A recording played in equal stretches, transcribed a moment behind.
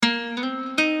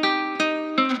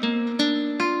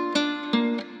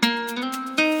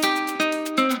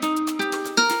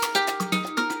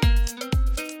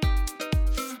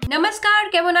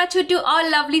Nachu to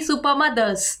all lovely super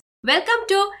mothers. Welcome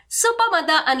to Super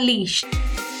Mother Unleashed.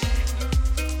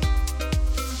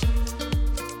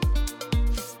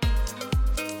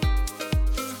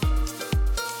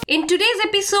 In today's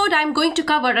episode, I'm going to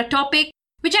cover a topic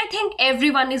which I think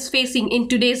everyone is facing in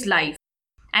today's life.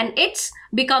 And it's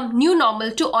become new normal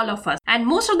to all of us. And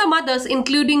most of the mothers,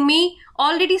 including me,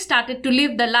 already started to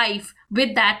live the life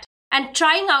with that and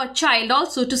trying our child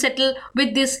also to settle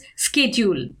with this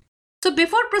schedule. So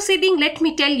before proceeding, let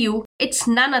me tell you, it's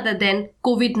none other than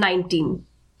COVID-19.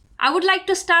 I would like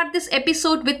to start this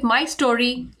episode with my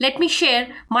story. Let me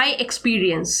share my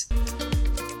experience.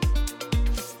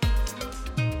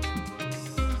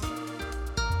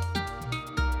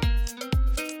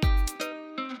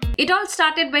 It all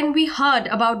started when we heard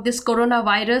about this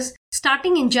coronavirus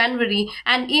starting in January,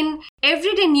 and in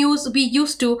everyday news we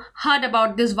used to heard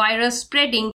about this virus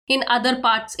spreading in other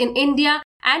parts in India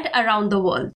and around the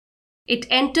world. It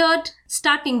entered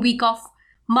starting week of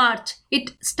March.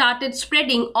 It started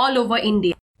spreading all over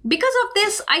India. Because of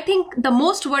this, I think the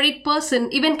most worried person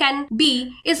even can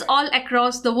be is all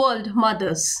across the world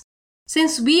mothers.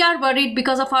 Since we are worried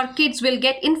because of our kids will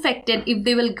get infected if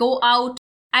they will go out,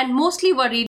 and mostly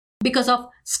worried because of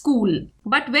school.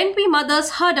 But when we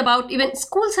mothers heard about even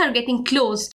schools are getting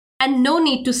closed and no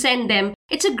need to send them,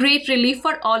 it's a great relief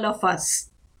for all of us.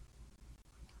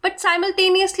 But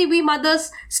simultaneously, we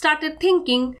mothers started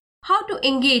thinking how to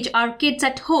engage our kids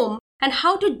at home and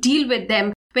how to deal with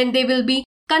them when they will be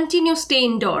continue stay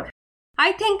indoor.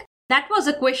 I think that was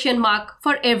a question mark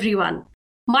for everyone.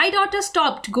 My daughter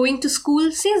stopped going to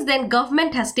school. Since then,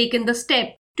 government has taken the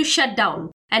step to shut down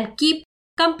and keep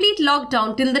complete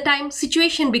lockdown till the time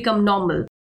situation become normal.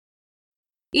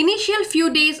 Initial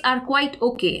few days are quite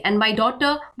okay and my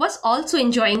daughter was also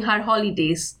enjoying her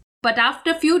holidays. But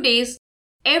after few days,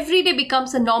 every day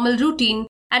becomes a normal routine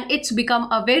and it's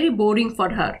become a very boring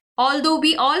for her. Although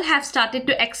we all have started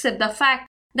to accept the fact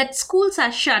that schools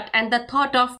are shut and the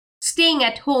thought of staying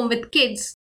at home with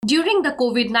kids during the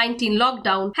COVID-19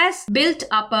 lockdown has built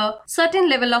up a certain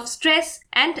level of stress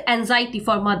and anxiety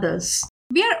for mothers.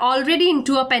 We are already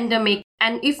into a pandemic,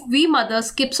 and if we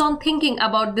mothers keeps on thinking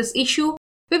about this issue,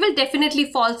 we will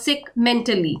definitely fall sick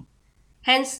mentally.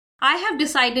 Hence, I have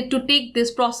decided to take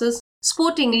this process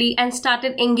sportingly and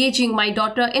started engaging my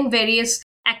daughter in various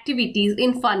activities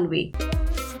in fun way.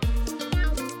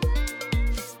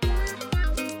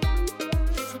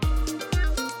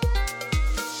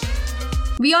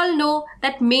 We all know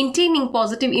that maintaining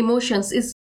positive emotions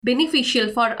is beneficial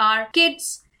for our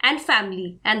kids and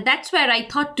family, and that's where I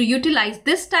thought to utilize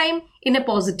this time in a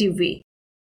positive way.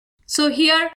 So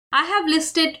here I have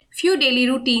listed few daily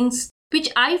routines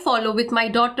which I follow with my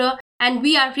daughter and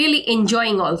we are really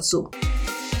enjoying also.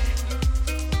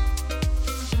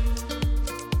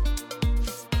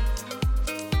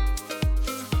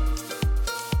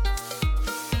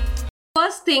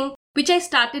 First thing which I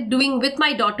started doing with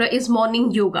my daughter is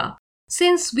morning yoga.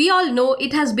 Since we all know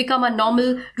it has become a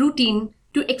normal routine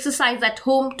to exercise at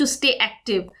home to stay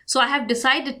active. So I have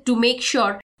decided to make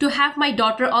sure to have my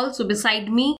daughter also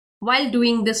beside me while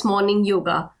doing this morning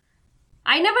yoga.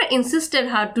 I never insisted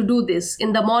her to do this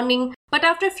in the morning, but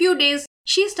after a few days,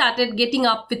 she started getting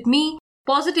up with me,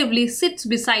 positively sits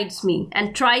beside me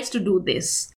and tries to do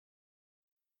this.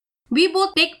 We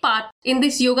both take part in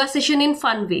this yoga session in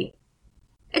fun way.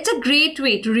 It's a great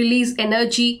way to release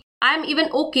energy. I am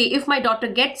even okay if my daughter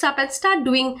gets up and start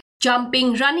doing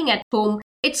jumping, running at home.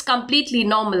 It's completely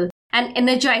normal and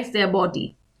energize their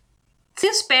body.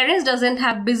 Since parents doesn't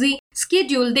have busy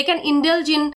schedule, they can indulge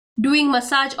in doing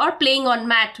massage or playing on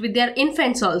mat with their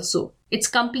infants also. It's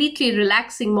completely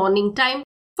relaxing morning time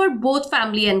for both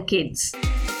family and kids.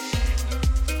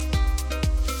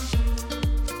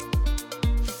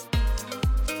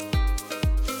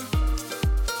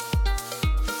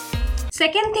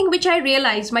 Second thing which I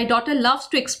realized, my daughter loves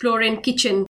to explore in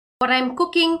kitchen. What I'm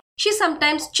cooking, she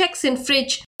sometimes checks in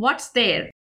fridge what's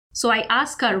there. So I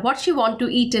ask her what she want to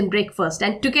eat in breakfast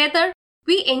and together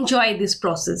we enjoy this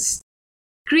process.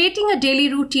 Creating a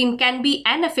daily routine can be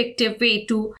an effective way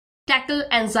to tackle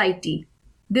anxiety.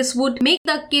 This would make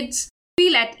the kids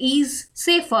feel at ease,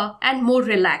 safer and more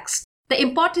relaxed. The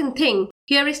important thing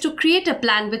here is to create a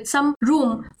plan with some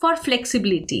room for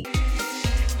flexibility.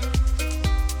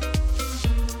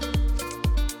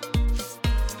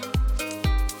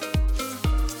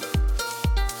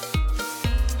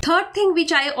 Third thing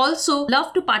which I also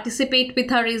love to participate with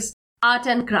her is art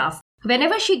and craft.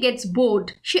 Whenever she gets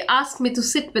bored, she asks me to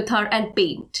sit with her and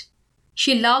paint.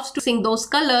 She loves to sing those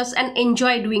colors and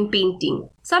enjoy doing painting.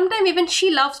 Sometimes even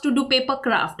she loves to do paper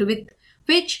craft with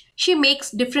which she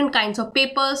makes different kinds of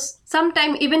papers.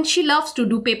 Sometimes even she loves to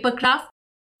do paper craft,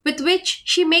 with which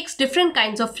she makes different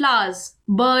kinds of flowers,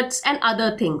 birds and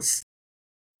other things.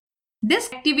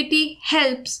 This activity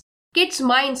helps kids'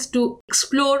 minds to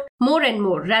explore more and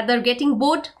more, rather getting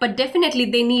bored, but definitely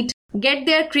they need to get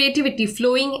their creativity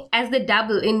flowing as they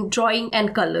dabble in drawing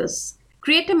and colors.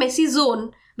 Create a messy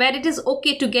zone where it is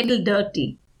okay to get a little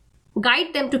dirty.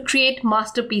 Guide them to create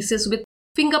masterpieces with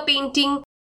finger painting,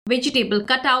 vegetable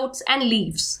cutouts and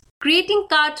leaves. Creating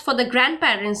cards for the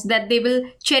grandparents that they will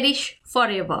cherish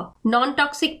forever.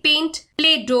 Non-toxic paint,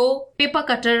 Play-Doh, paper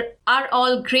cutter are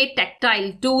all great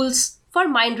tactile tools for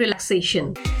mind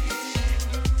relaxation.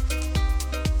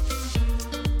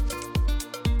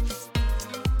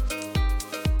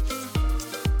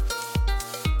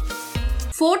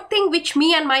 Fourth thing which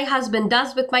me and my husband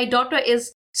does with my daughter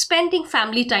is spending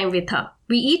family time with her.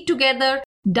 We eat together,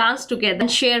 dance together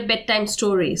and share bedtime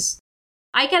stories.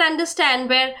 I can understand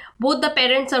where both the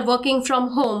parents are working from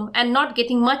home and not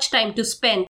getting much time to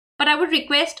spend. But I would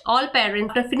request all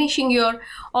parents, after finishing your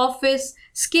office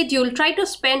schedule, try to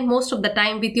spend most of the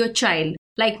time with your child.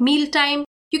 Like meal time,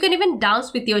 you can even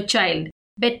dance with your child.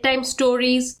 Bedtime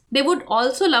stories, they would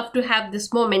also love to have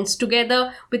these moments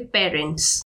together with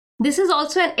parents. This is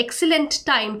also an excellent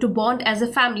time to bond as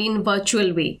a family in a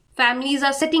virtual way. Families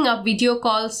are setting up video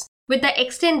calls with the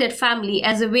extended family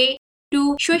as a way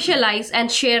to socialize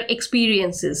and share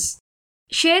experiences.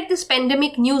 Share this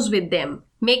pandemic news with them.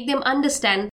 Make them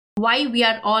understand why we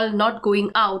are all not going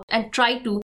out and try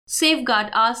to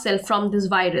safeguard ourselves from this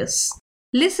virus.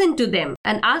 Listen to them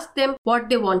and ask them what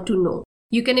they want to know.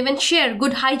 You can even share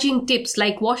good hygiene tips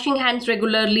like washing hands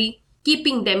regularly,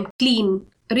 keeping them clean.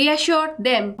 Reassure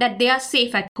them that they are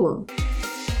safe at home.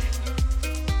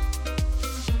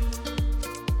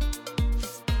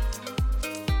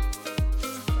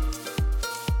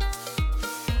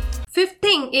 Fifth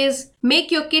thing is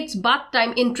make your kids' bath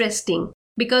time interesting,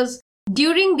 because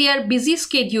during their busy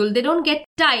schedule they don't get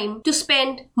time to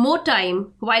spend more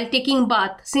time while taking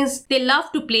bath since they love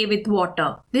to play with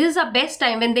water. This is the best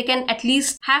time when they can at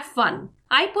least have fun.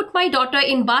 I put my daughter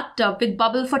in bathtub with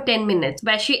bubble for 10 minutes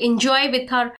where she enjoys with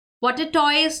her water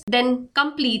toys, then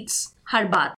completes her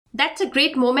bath. That's a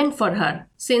great moment for her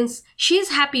since she is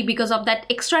happy because of that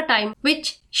extra time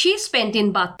which she spent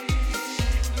in bath.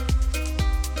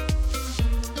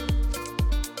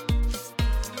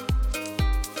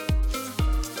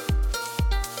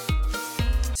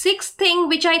 Sixth thing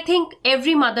which I think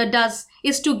every mother does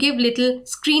is to give little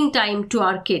screen time to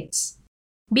our kids.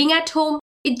 Being at home,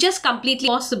 it's just completely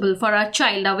impossible for our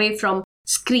child away from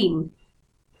screen.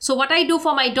 So what I do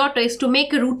for my daughter is to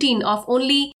make a routine of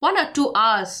only 1 or 2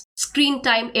 hours screen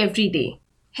time every day.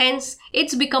 Hence,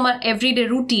 it's become an everyday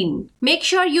routine. Make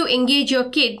sure you engage your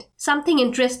kid something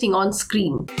interesting on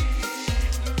screen.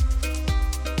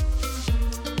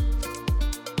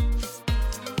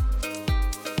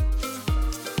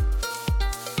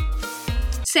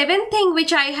 Seventh thing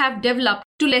which I have developed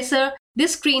to lesser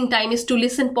this screen time is to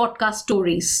listen podcast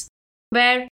stories,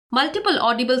 where multiple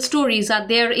audible stories are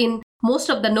there in most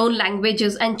of the known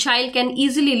languages and child can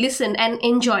easily listen and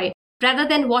enjoy rather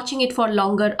than watching it for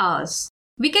longer hours.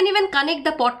 We can even connect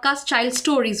the podcast child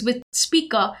stories with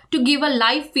speaker to give a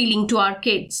live feeling to our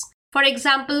kids. For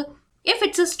example, if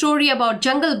it's a story about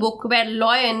Jungle Book where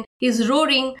lion is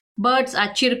roaring, birds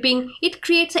are chirping, it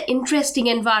creates an interesting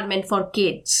environment for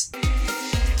kids.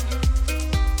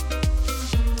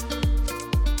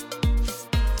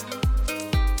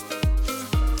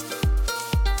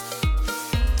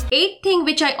 Eighth thing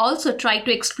which I also try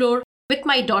to explore with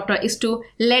my daughter is to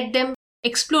let them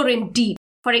explore in deep.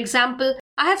 For example,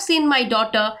 I have seen my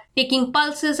daughter taking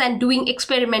pulses and doing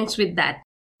experiments with that.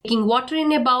 Taking water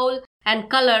in a bowl and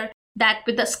color that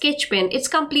with a sketch pen, it's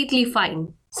completely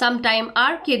fine. Sometimes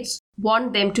our kids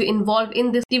want them to involve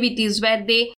in these activities where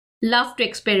they love to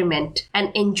experiment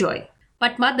and enjoy.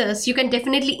 But mothers, you can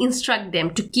definitely instruct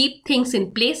them to keep things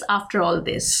in place after all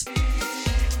this.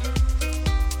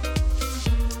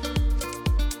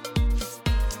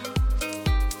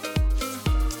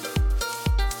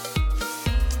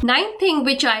 Ninth thing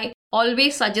which I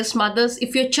always suggest mothers,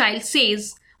 if your child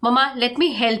says, "Mama, let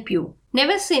me help you,"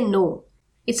 never say no.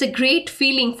 It's a great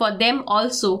feeling for them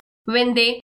also when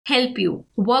they help you,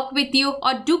 work with you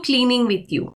or do cleaning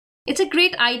with you. It's a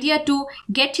great idea to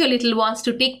get your little ones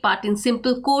to take part in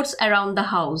simple chores around the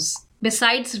house.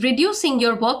 Besides reducing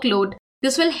your workload,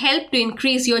 this will help to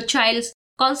increase your child's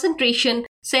concentration,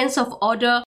 sense of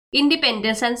order,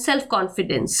 independence and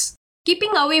self-confidence.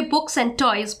 Keeping away books and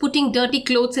toys, putting dirty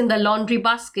clothes in the laundry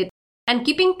basket, and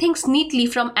keeping things neatly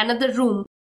from another room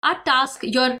are tasks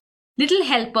your little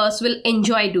helpers will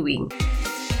enjoy doing.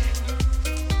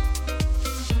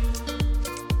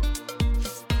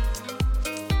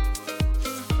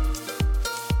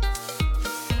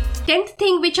 10th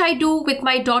thing which I do with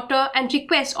my daughter and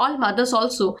request all mothers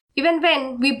also, even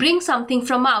when we bring something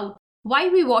from out, why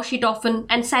we wash it often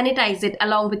and sanitize it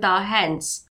along with our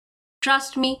hands.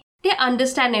 Trust me, they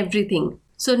understand everything.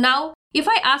 So now, if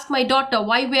I ask my daughter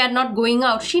why we are not going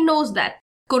out, she knows that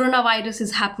coronavirus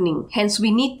is happening. Hence,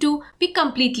 we need to be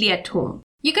completely at home.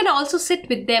 You can also sit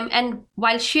with them and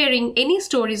while sharing any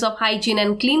stories of hygiene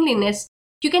and cleanliness,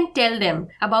 you can tell them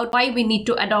about why we need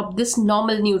to adopt this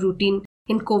normal new routine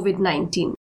in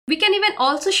COVID-19. We can even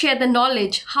also share the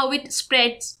knowledge, how it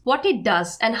spreads, what it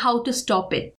does, and how to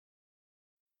stop it.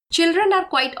 Children are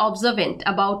quite observant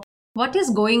about what is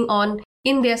going on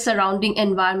in their surrounding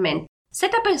environment.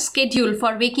 Set up a schedule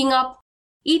for waking up,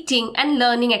 eating, and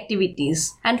learning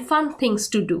activities and fun things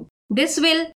to do. This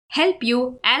will help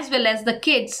you as well as the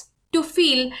kids to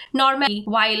feel normal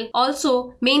while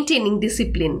also maintaining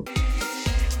discipline.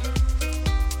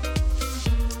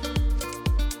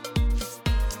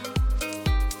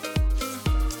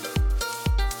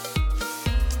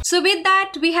 So with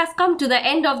that, we have come to the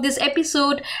end of this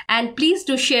episode, and please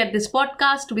do share this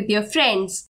podcast with your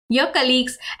friends, your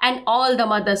colleagues, and all the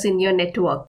mothers in your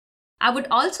network. I would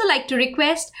also like to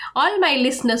request all my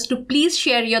listeners to please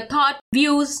share your thoughts,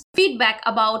 views, feedback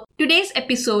about today's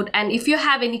episode, and if you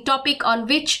have any topic on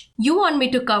which you want me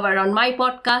to cover on my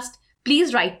podcast,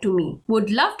 please write to me. Would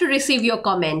love to receive your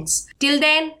comments. Till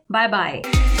then, bye-bye.